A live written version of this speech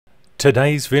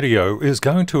Today's video is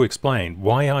going to explain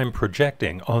why I'm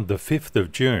projecting on the 5th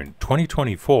of June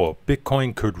 2024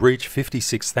 Bitcoin could reach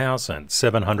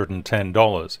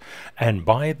 $56,710 and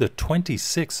by the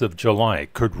 26th of July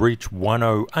could reach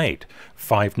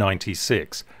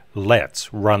 108,596.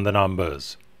 Let's run the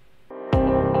numbers.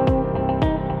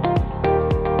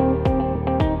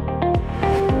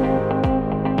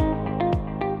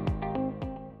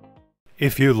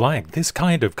 If you like this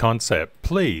kind of concept,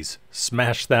 please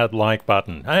smash that like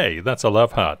button. Hey, that's a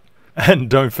love heart. And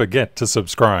don't forget to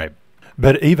subscribe.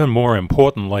 But even more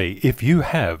importantly, if you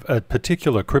have a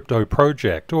particular crypto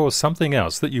project or something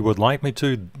else that you would like me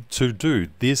to do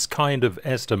this kind of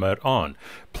estimate on,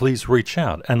 please reach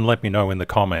out and let me know in the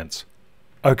comments.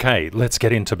 Okay, let's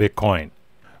get into Bitcoin.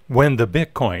 When the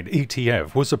Bitcoin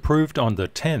ETF was approved on the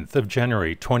 10th of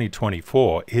January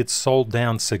 2024, it sold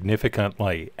down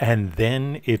significantly and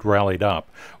then it rallied up.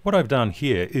 What I've done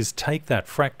here is take that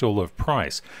fractal of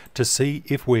price to see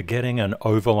if we're getting an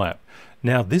overlap.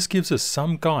 Now this gives us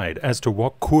some guide as to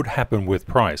what could happen with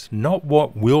price, not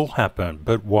what will happen,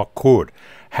 but what could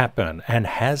happen and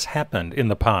has happened in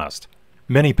the past.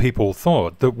 Many people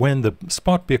thought that when the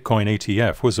spot Bitcoin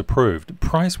ETF was approved,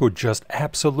 price would just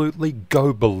absolutely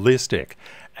go ballistic,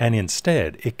 and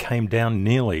instead it came down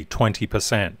nearly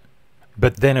 20%.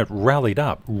 But then it rallied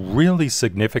up really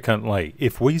significantly.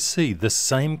 If we see the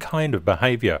same kind of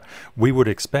behavior, we would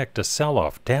expect a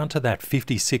sell-off down to that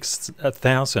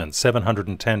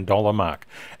 $56,710 mark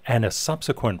and a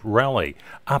subsequent rally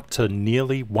up to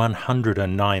nearly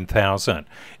 $109,000.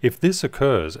 If this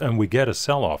occurs and we get a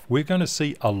sell-off, we're going to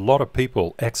see a lot of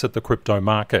people exit the crypto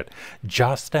market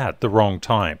just at the wrong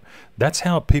time. That's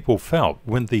how people felt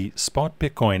when the spot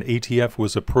Bitcoin ETF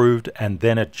was approved and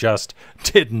then it just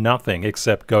did nothing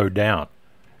except go down.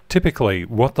 Typically,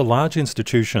 what the large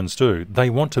institutions do, they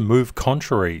want to move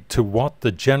contrary to what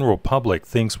the general public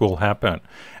thinks will happen.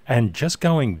 And just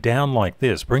going down like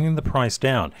this, bringing the price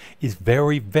down, is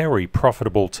very, very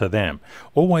profitable to them.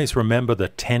 Always remember the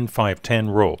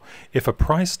 10-5-10 rule. If a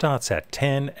price starts at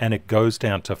 10 and it goes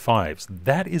down to 5s,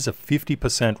 that is a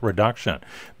 50% reduction.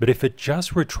 But if it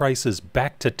just retraces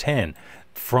back to 10,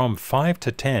 from 5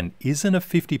 to 10 isn't a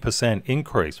 50%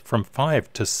 increase. From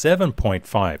 5 to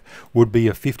 7.5 would be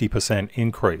a 50%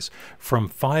 increase. From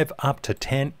 5 up to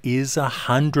 10 is a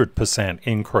 100%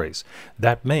 increase.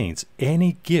 That means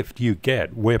any gift you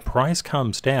get where price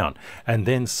comes down and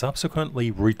then subsequently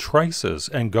retraces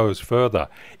and goes further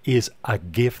is a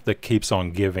gift that keeps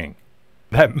on giving.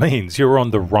 That means you're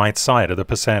on the right side of the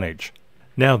percentage.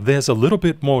 Now there's a little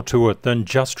bit more to it than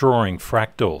just drawing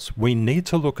fractals. We need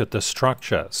to look at the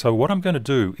structure. So what I'm going to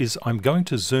do is I'm going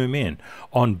to zoom in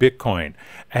on Bitcoin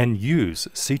and use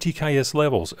CTKS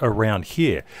levels around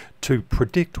here to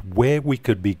predict where we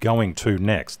could be going to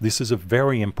next. This is a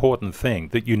very important thing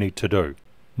that you need to do.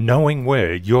 Knowing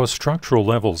where your structural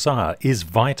levels are is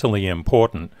vitally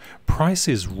important. Price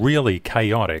is really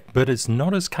chaotic, but it's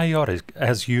not as chaotic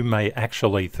as you may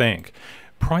actually think.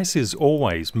 Price is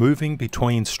always moving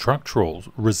between structural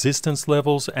resistance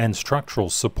levels and structural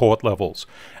support levels.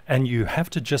 And you have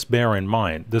to just bear in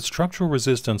mind that structural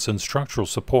resistance and structural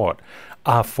support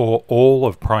are for all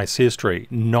of price history,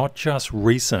 not just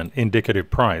recent indicative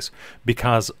price,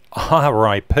 because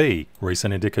RIP,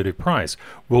 recent indicative price,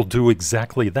 will do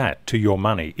exactly that to your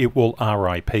money. It will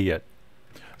RIP it.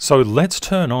 So let's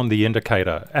turn on the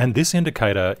indicator, and this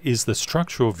indicator is the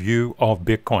structural view of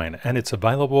Bitcoin, and it's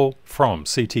available from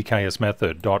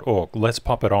CTKSMethod.org. Let's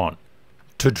pop it on.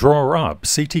 To draw up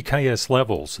CTKS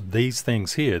levels, these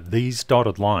things here, these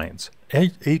dotted lines,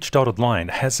 each dotted line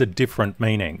has a different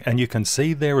meaning, and you can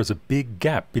see there is a big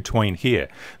gap between here.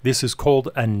 This is called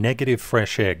a negative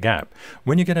fresh air gap.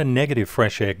 When you get a negative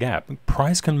fresh air gap,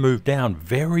 price can move down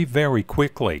very, very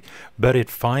quickly, but it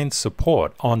finds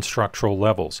support on structural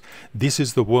levels. This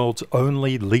is the world's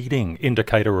only leading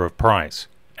indicator of price,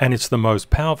 and it's the most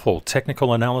powerful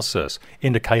technical analysis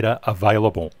indicator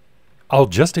available. I'll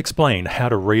just explain how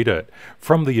to read it.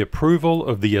 From the approval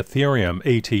of the Ethereum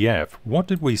ETF, what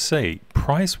did we see?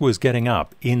 Price was getting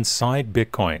up inside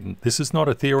Bitcoin. This is not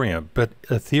Ethereum, but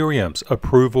Ethereum's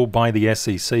approval by the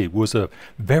SEC was a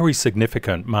very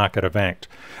significant market event.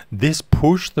 This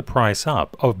pushed the price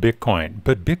up of Bitcoin,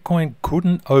 but Bitcoin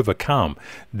couldn't overcome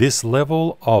this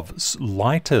level of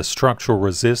lighter structural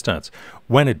resistance.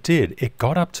 When it did, it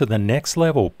got up to the next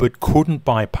level but couldn't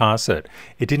bypass it.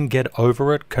 It didn't get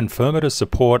over it, confirm it as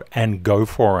support, and go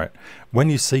for it. When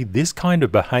you see this kind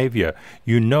of behavior,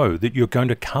 you know that you're going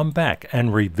to come back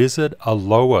and revisit a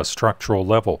lower structural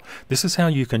level. This is how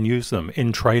you can use them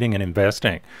in trading and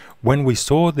investing. When we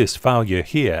saw this failure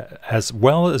here, as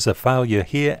well as a failure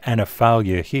here and a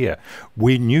failure here,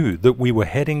 we knew that we were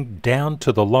heading down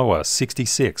to the lower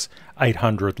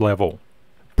 66,800 level.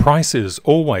 Price is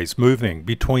always moving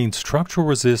between structural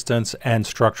resistance and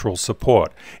structural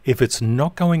support. If it's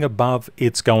not going above,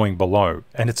 it's going below.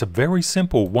 And it's a very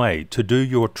simple way to do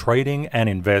your trading and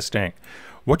investing.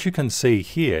 What you can see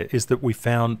here is that we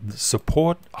found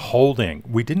support holding.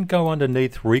 We didn't go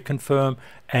underneath, reconfirm,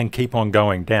 and keep on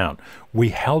going down. We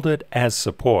held it as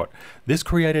support. This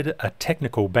created a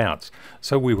technical bounce.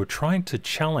 So we were trying to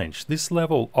challenge this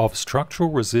level of structural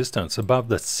resistance above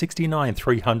the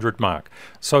 69,300 mark.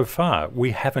 So far,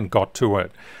 we haven't got to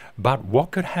it. But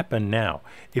what could happen now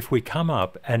if we come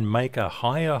up and make a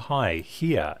higher high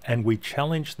here and we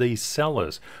challenge these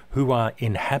sellers who are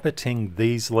inhabiting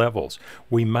these levels?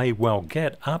 We may well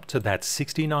get up to that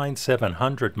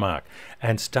 69,700 mark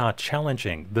and start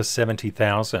challenging the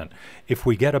 70,000. If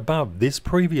we get above this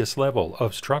previous level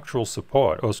of structural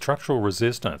support or structural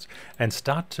resistance and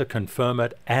start to confirm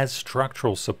it as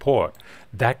structural support,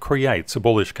 that creates a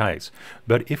bullish case.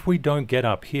 But if we don't get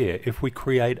up here, if we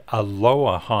create a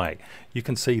lower high, you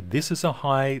can see this is a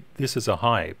high, this is a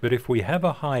high. But if we have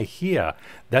a high here,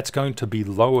 that's going to be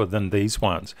lower than these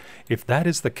ones. If that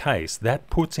is the case, that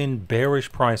puts in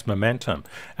bearish price momentum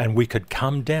and we could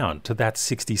come down to that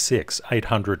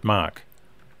 66,800 mark.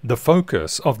 The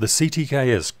focus of the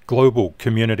CTKS global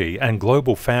community and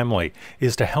global family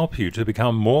is to help you to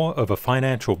become more of a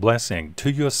financial blessing to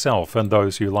yourself and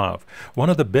those you love. One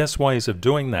of the best ways of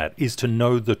doing that is to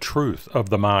know the truth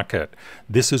of the market.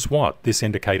 This is what this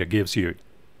indicator gives you.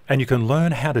 And you can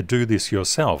learn how to do this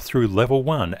yourself through Level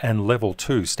 1 and Level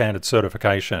 2 standard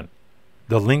certification.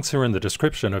 The links are in the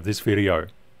description of this video.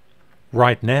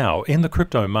 Right now, in the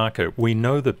crypto market, we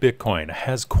know that Bitcoin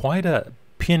has quite a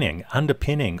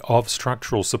underpinning of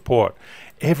structural support.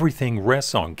 Everything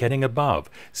rests on getting above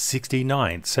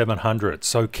 69,700.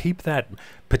 So keep that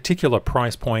particular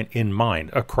price point in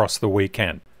mind across the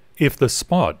weekend. If the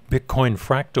spot Bitcoin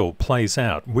fractal plays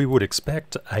out, we would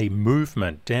expect a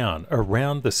movement down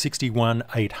around the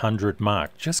 61,800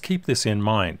 mark. Just keep this in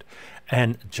mind.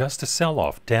 And just a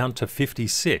sell-off down to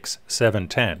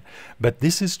 56,710. But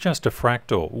this is just a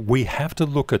fractal. We have to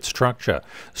look at structure.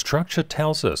 Structure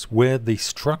tells us where the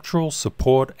structural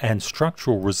support and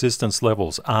structural resistance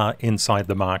levels are inside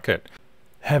the market.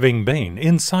 Having been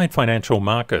inside financial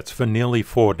markets for nearly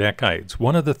 4 decades,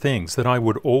 one of the things that I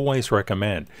would always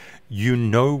recommend, you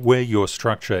know where your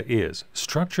structure is.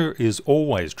 Structure is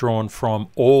always drawn from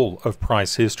all of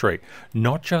price history,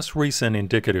 not just recent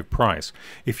indicative price.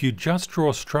 If you just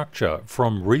draw structure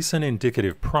from recent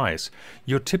indicative price,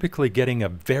 you're typically getting a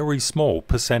very small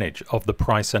percentage of the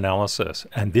price analysis,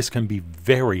 and this can be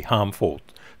very harmful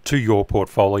to your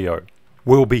portfolio.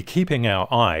 We'll be keeping our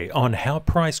eye on how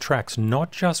price tracks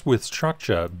not just with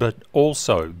structure, but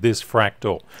also this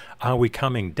fractal. Are we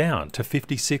coming down to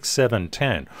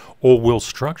 56,710, or will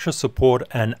structure support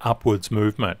an upwards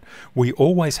movement? We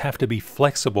always have to be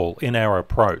flexible in our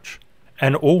approach.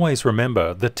 And always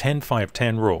remember the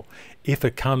 10-5-10 rule. If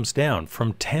it comes down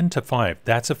from 10 to 5,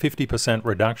 that's a 50%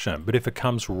 reduction. But if it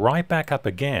comes right back up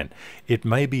again, it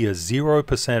may be a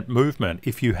 0% movement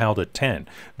if you held at 10.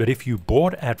 But if you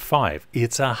bought at 5,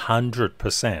 it's a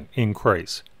 100%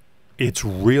 increase. It's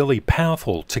really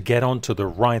powerful to get onto the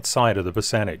right side of the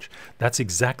percentage. That's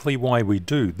exactly why we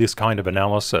do this kind of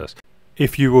analysis.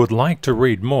 If you would like to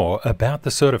read more about the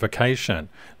certification,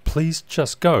 please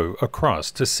just go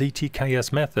across to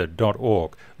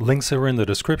CTKSMethod.org. Links are in the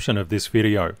description of this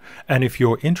video. And if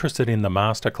you're interested in the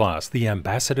masterclass, the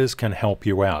ambassadors can help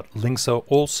you out. Links are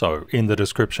also in the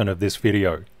description of this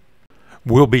video.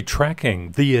 We'll be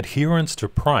tracking the adherence to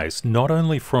price not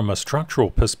only from a structural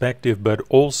perspective but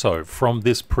also from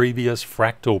this previous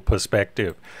fractal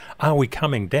perspective. Are we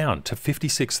coming down to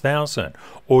 56,000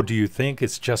 or do you think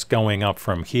it's just going up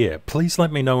from here? Please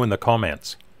let me know in the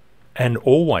comments. And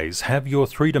always have your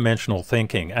three-dimensional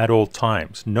thinking at all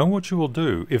times. Know what you will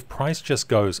do if price just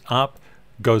goes up,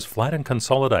 goes flat and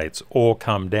consolidates, or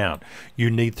come down.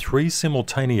 You need 3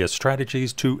 simultaneous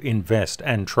strategies to invest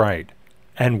and trade.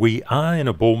 And we are in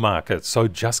a bull market, so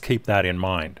just keep that in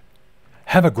mind.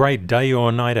 Have a great day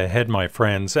or night ahead, my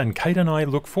friends, and Kate and I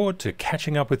look forward to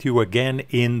catching up with you again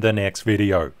in the next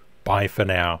video. Bye for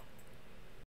now.